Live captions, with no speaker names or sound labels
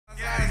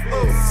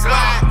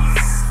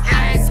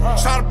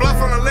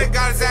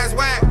got his ass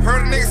whacked.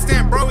 Heard a nigga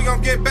stamp, bro, we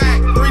gon' get back.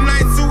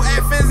 392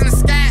 F-Fins in the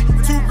scat.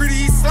 Too greedy,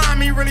 he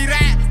slimy, really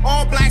that.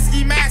 All black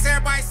ski masks,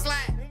 everybody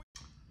slack.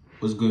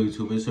 What's good,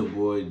 YouTube? It's your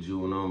boy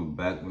Ju, and I'm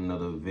back with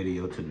another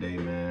video today,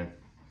 man.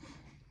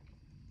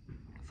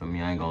 For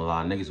me, I ain't gonna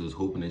lie, niggas was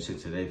hooping and shit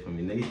today for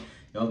me. Niggas,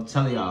 yo, I'm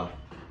telling y'all,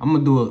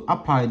 I'll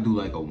probably do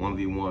like a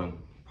 1v1,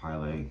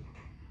 probably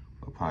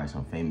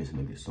some famous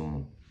niggas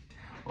soon.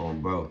 Oh,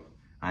 bro,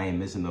 I ain't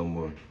missing no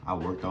more. I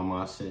worked on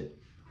my shit.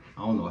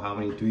 I don't know how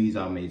many threes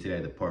I made today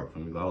at the park for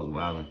me, but I was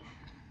wildin'.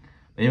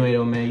 But anyway,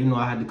 though, man, you know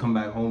I had to come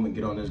back home and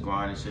get on this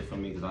grind and shit for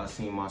me, because I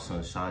seen my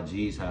son Shy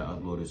G's had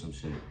uploaded some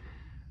shit.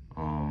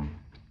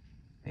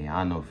 Hey,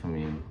 I know for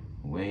me,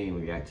 we ain't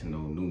react to no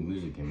new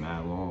music in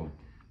mad long,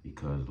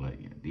 because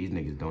like these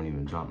niggas don't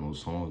even drop no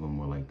songs no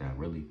more like that,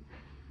 really.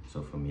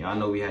 So for me, I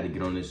know we had to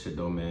get on this shit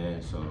though,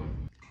 man. So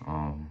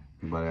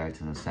we about to react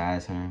to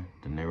ASSASIN,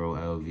 Dinero,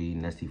 LV,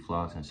 Nesty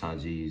Floxks, and Shy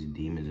G's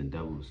Demons and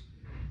Devils.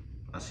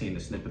 I seen the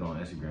snippet on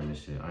Instagram and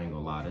shit. I ain't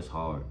gonna lie, this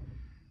hard.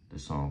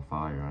 This song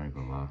fire, I ain't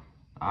gonna lie.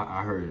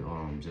 I heard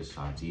just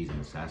Shy G's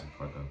and ASSASIN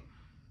part though,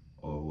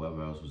 or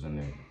whoever else was in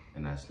there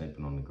in that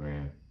snippet on the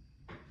gram.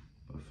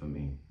 But for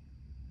me,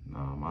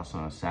 nah, my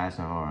son ASSASIN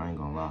hard, I ain't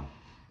gonna lie.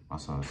 My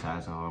son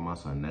ASSASIN hard, my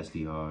son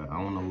Nesty hard. I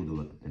don't know who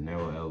the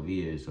Dinero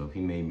LV is, so if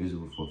he made music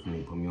before for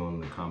me, put me on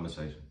in the comment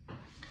section.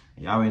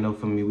 Y'all already know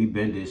for me, we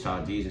been did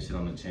Shy G's and shit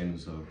on the channel,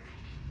 so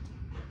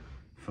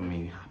for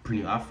me,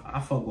 I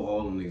fuck with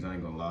all them niggas, I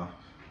ain't gonna lie.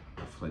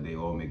 I feel like they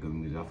all make good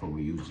music. I fuck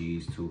with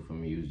UGs too, for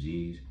me,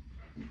 UGs,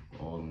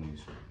 all them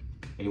niggas.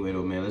 Anyway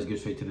though, man, let's get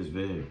straight to this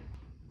video.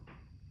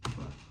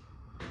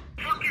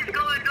 What is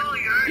going on,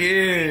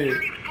 yeah.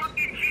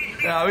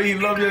 Nah, we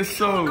love your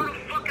show. I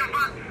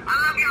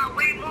love y'all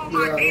way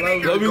more.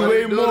 Yeah, love you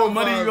way more.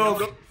 Money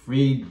go.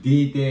 Free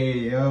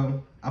D-Day,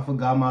 yo. I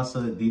forgot my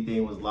son D-Day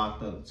was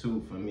locked up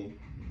too for me.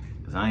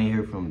 Cause I ain't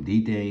hear from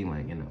D-Day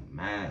like in a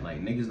mad,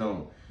 like niggas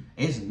don't,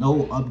 it's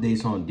no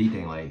updates on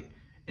D-Day. Like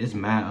it's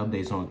mad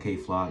updates on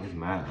K-Flock, it's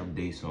mad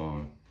updates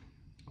on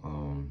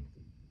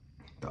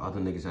the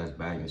other niggas that's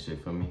bagging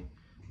shit for me.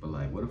 But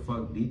like what the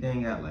fuck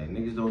D-Day got? Like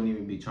niggas don't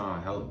even be trying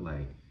to help,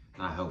 like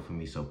not help for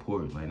me,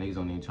 support. Like niggas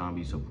don't even try to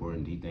be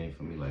supporting D-Day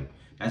for me. Like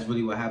that's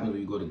really what happens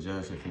when you go to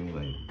jail shit for me.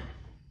 Like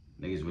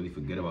niggas really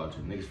forget about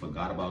you. Niggas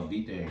forgot about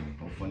D-Day.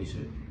 No funny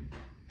shit.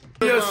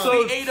 Yeah,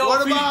 so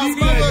what about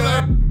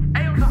D-Day?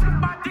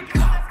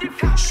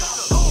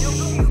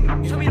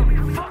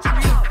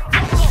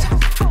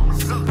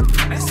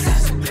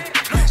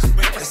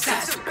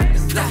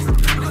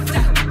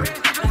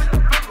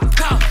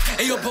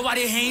 Why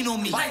they hating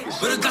on me?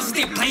 But the guys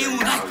stay playing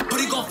with night. But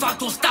they gon' fuck,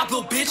 don't stop,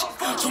 little bitch.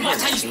 So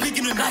watch how you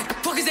speaking tonight.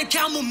 Fuckers that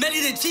count more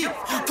melly than cheap.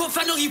 Poor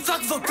fat know he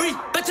fucking for free.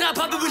 Bet that I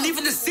probably will leave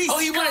in the sea. Oh,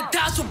 he wanna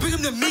die, so bring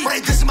him to me. But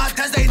they dissing my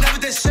dads, they never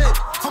did shit.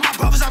 For my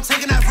brothers, I'm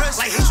taking that risk.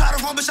 Like he try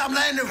to run, bitch, I'm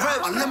letting it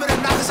rip.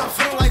 Unlimited knockers, I'm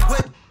feeling like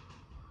whip.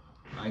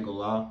 I ain't gonna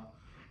lie.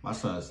 My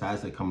son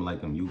ASSASIN coming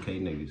like them UK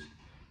niggas.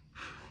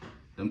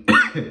 Them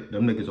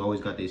niggas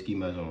always got their ski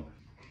masks on.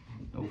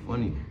 No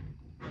funny.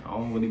 I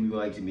don't really be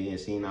like being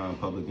seen out in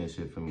public and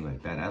shit for me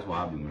like that. That's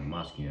why I be wearing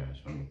my ski ass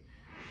for me.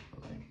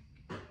 But like,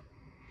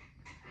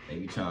 they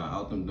be trying to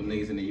out them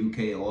niggas in the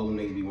UK, all them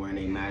niggas be wearing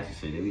their masks and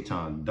shit. They be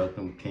trying to duck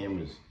them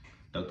cameras,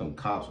 duck them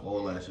cops,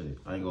 all that shit.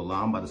 I ain't gonna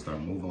lie, I'm about to start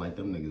moving like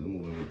them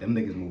niggas. Them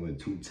niggas moving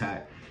too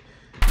tight.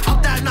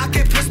 Up that knock,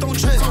 get pissed on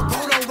trips. Don't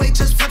roll no weight,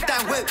 just flip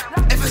that whip.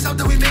 If it's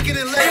something we making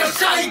it lit. Hey, yo,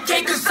 Charlie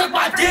cake and suck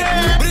my dick.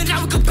 But then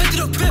now we compare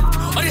to the fifth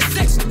or the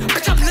sixth.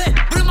 Bitch, I'm lit.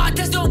 But in my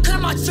desk, they don't cut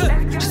on my trip.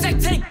 Just like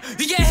tank,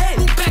 you get hit.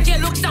 Move back here,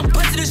 look, I'm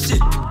punching this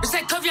shit. It's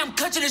like Covey, I'm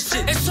clutching this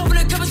shit. It's so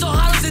many covers, so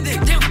hollows in it.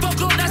 Damn, fuck,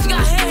 Lord, that's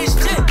got hair and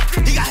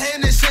shit. He got hair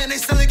in this shit and they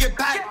still ain't get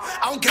back.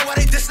 I don't care why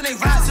they dissing, they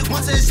rap. Took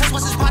once in his chest,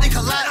 once his body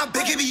collide. I'm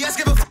big ABS,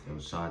 give a f. Yo,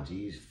 Shy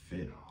G's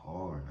fit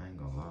hard, I ain't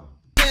gonna lie.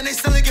 And they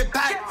still ain't get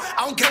back.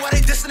 I don't care why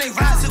they dissing, they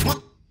rap.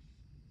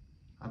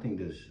 I think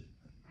this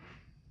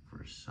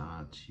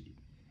Versace.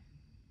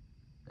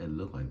 It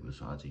look like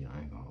Versace, I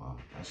ain't gonna lie.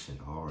 That shit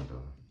hard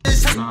though.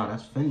 Nah,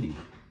 that's Fendi.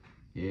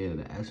 Yeah,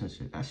 the Essence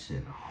shit, that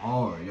shit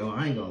hard, yo.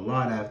 I ain't gonna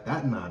lie,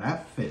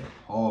 that fit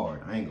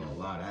hard. I ain't gonna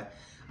lie,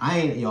 I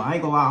ain't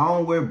gonna lie, I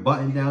don't wear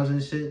button downs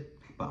and shit,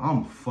 but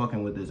I'm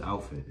fucking with this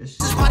outfit. This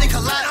body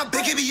collide, I'm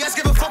big ABS,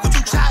 give a fuck what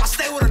you chat. I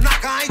stay with a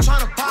knock, I ain't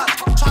trying to pop.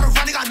 Try to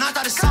run, he got knocked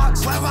out his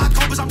socks. Wherever I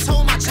go, I'm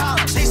towing my child.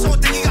 Chase on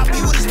thing, he got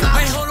beat with his knob.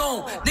 Wait, hold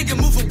on, nigga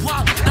moving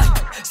wild.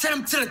 Like, send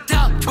him to the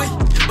top. Wait,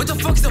 what the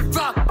fuck is a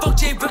flop? Fuck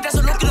J Brook, that's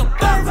a look in the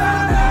box.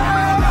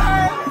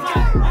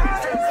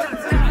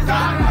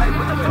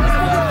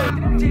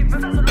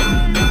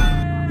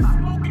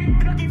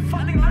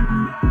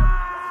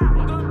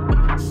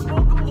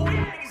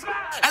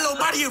 Hello,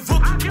 body and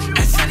rookie.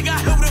 And said he got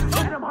hit with a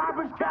cook.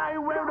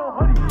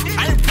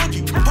 I ain't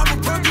rookie, Papa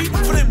Perky.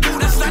 For them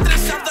dude that's like to the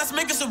south, that's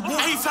making some move.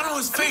 He fell on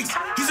his face.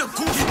 He's a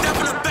goofy. He deaf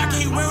in the back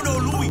and he wearing no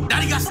Louis.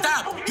 Now he got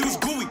stabbed. He was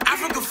gooey.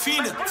 Africa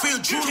Fina. For your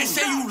jewelry. Can't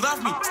say you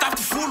love me. Stop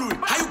the foolery.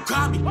 How you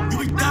got me? You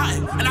be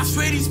dying. And I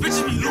swear these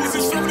bitches be losing. If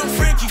you swim with no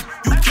Frankie,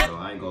 you can't.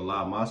 I ain't gonna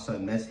lie, my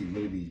son Nesty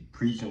really be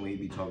preaching when he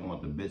be talking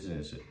about the bitches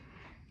and shit.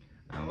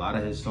 And a lot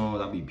of his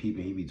songs, I be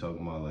peeping, he be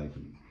talking about like,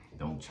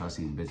 don't trust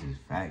these bitches.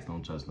 Facts,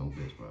 don't trust no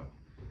bitch, bro.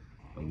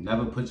 Don't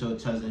never put your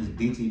trust, it's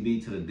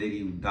DTB to the day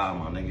you die,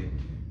 my nigga.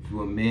 If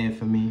you a man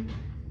for me,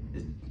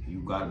 you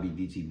gotta be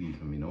DTB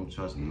for me. Don't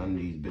trust none of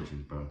these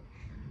bitches, bro.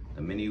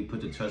 The minute you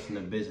put the trust in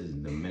the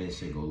bitches, the minute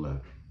shit go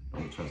left.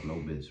 Don't trust no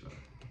bitch, bro.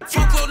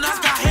 Fuck Lil Nas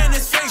got hair in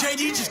his face.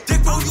 JD just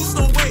dick roll, use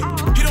no way.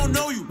 He don't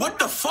know you, what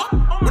the fuck?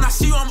 When I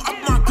see you, I'm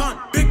up my gun.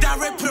 Big that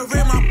red, put a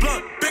red in my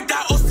blunt. Big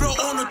that Osprey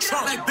on the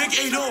trunk. Like Big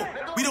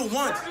 8-0, we the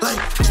ones.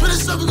 Like, spin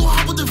this up, we gon'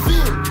 hop with the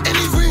fin.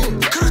 Any ring,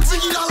 could've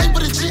taken you out like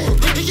but a gin.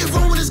 He get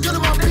wrong with his gun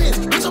in my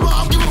pants. Bitch,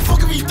 I'm give a fuck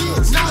if he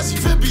dance. Nazi,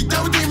 Fippy,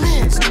 that what they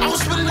means. I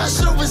was spinning that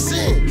shit over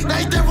sin. Now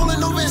he dead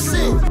rolling over his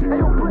sin.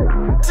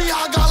 See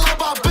how I got love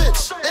by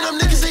bitch. And them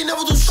niggas ain't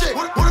never do shit.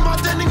 One of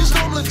my dead niggas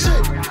know I'm legit.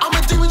 I'm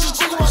a demon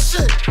just talking about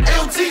shit.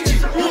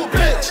 AOTG, who a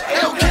bitch?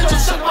 AO can't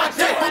just suck my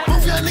dick.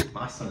 Both y'all niggas.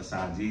 My son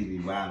Shy G's be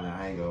wildin',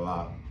 I ain't gonna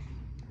lie.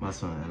 My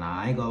son, and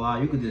I ain't gonna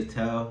lie, you could just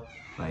tell,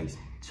 like,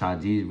 Shy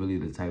G's really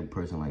the type of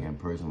person, like, in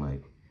person,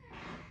 like,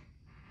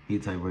 he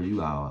the type of person you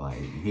got, like,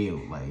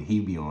 he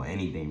be on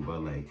anything,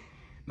 but, like,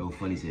 no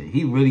funny shit.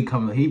 He really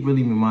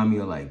remind me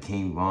of, like,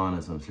 King Von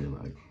or some shit,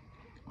 like.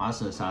 My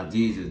son Shy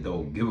G's just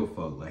don't give a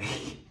fuck, like,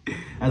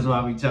 that's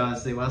what I be trying to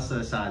say, my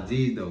son Shy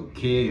G's don't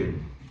care.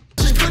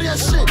 Just put that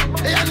shit,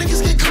 hey, y'all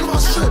niggas get cut on my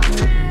strip.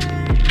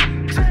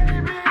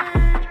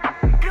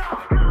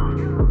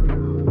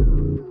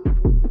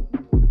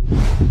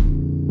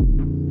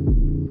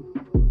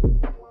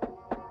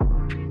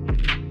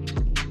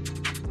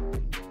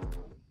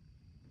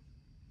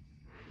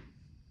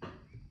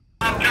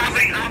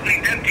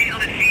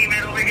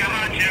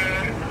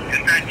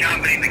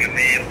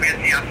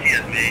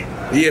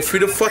 Yeah, free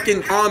the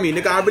fucking army,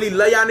 nigga. I really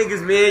love y'all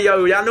niggas, man.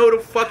 Yo, y'all know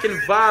the fucking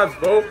vibes,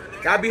 bro.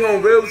 Y'all be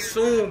home real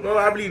soon, bro.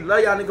 I really love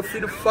y'all, nigga. Free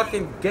the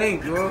fucking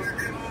gang, bro.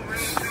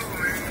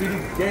 Free the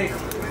gang.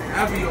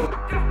 I be on.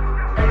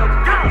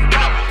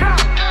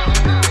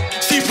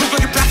 See, put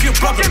looking back for your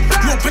brother.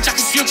 You a bitch, I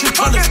can see your true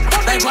colors.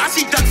 Like, why I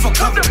see duck for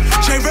cover?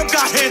 J-Rip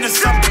got hair in the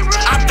summer.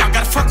 I'm down,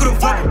 gotta fuck with a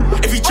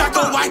rubber. If he try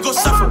go, why go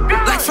suffer?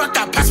 Like, fuck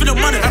that, pass me the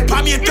money. And buy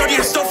me a 30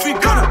 and still free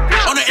gunner.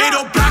 On the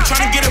 8-0 block,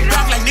 trying to get it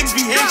back. Like, niggas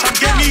be here, trying to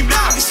get me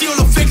mad. I can see all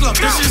the fake love,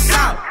 this shit's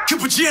out.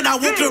 Keep a G and I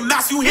won't get them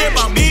knots. You hear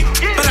about me?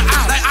 Better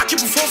eye. Like, I keep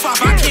a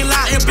 4-5, I can't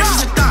lie. And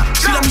bitches are thot.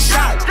 She let me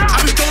shine. I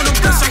be throwing them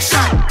guns like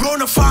shot. Blowing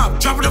the 5,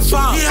 dropping the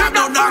 5. He have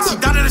no knocks, he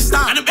down in the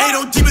stop. And them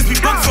 8-0 demons be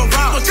bugged for a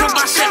round. Don't talk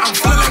my shit, I'm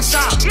feeling like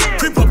shot.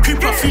 Creep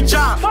up, free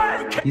job.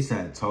 He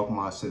said, talk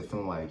my shit,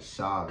 feeling like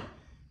Shy.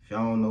 If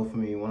y'all don't know, for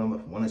me,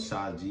 one of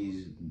Shy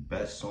G's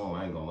best songs,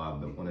 I ain't gonna lie,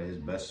 but one of his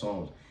best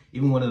songs,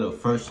 even one of the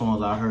first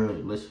songs I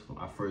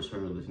first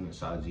heard listening to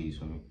Shy G's,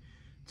 for me,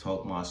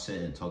 Talk My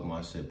Shit and Talk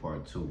My Shit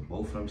Part 2.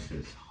 Both of them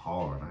shit's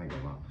hard, I ain't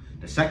gonna lie.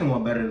 The second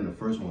one better than the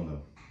first one,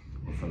 though.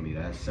 But for me,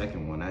 that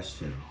second one, that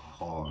shit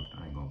hard,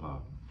 I ain't gonna lie.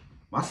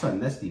 My son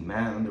Nesty,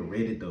 man,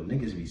 underrated, though.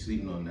 Niggas be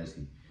sleeping on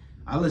Nesty.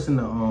 I listened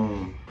to,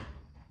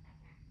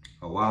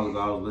 a while ago,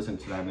 I was listening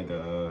to that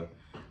nigga,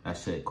 that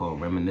shit called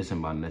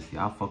Reminiscing by Nesty.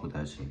 I fuck with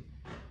that shit.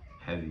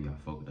 Heavy, I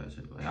fuck with that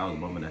shit. Like, I was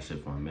bumping that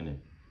shit for a minute.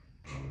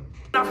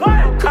 Fuck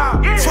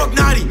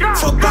Naughty,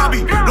 fuck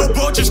Bobby. No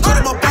bro, just cut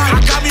in my body.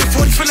 I got me a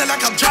 40 feeling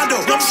like I'm John Doe.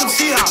 Number some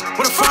Seahawks.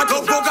 When the front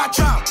door, bro got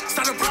chopped.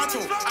 Started pronto.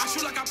 I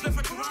shoot like I play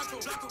for Toronto.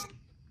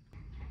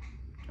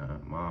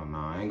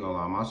 Nah, I ain't gonna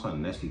lie. My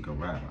son Nesty can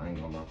rap. I ain't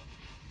gonna lie.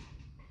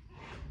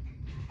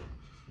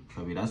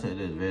 For me, that's it.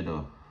 It is red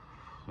though.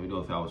 Let me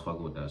know if y'all was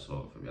fucking with that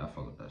song. For me, I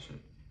fuck with that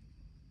shit.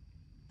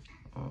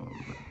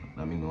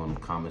 Let me know in the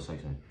comment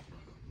section.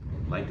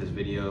 Like this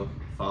video,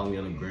 follow me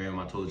on the gram.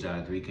 I told y'all I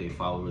had 3K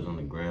followers on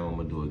the gram. I'm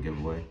gonna do a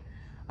giveaway.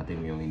 I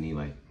think we only need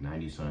like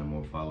 90-something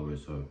more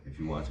followers. So if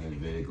you're watching this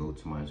video, go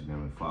to my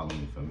Instagram and follow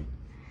me, for me.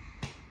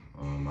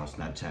 My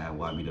Snapchat,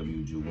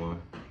 YBWG1.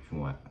 If you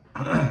want,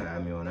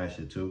 add me on that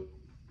shit too.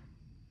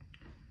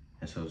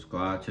 And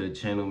subscribe to the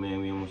channel,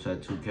 man. We almost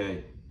at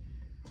 2K.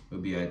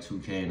 We'll be at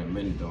 2K in a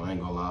minute though, I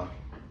ain't gonna lie.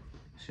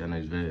 See y'all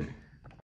next video.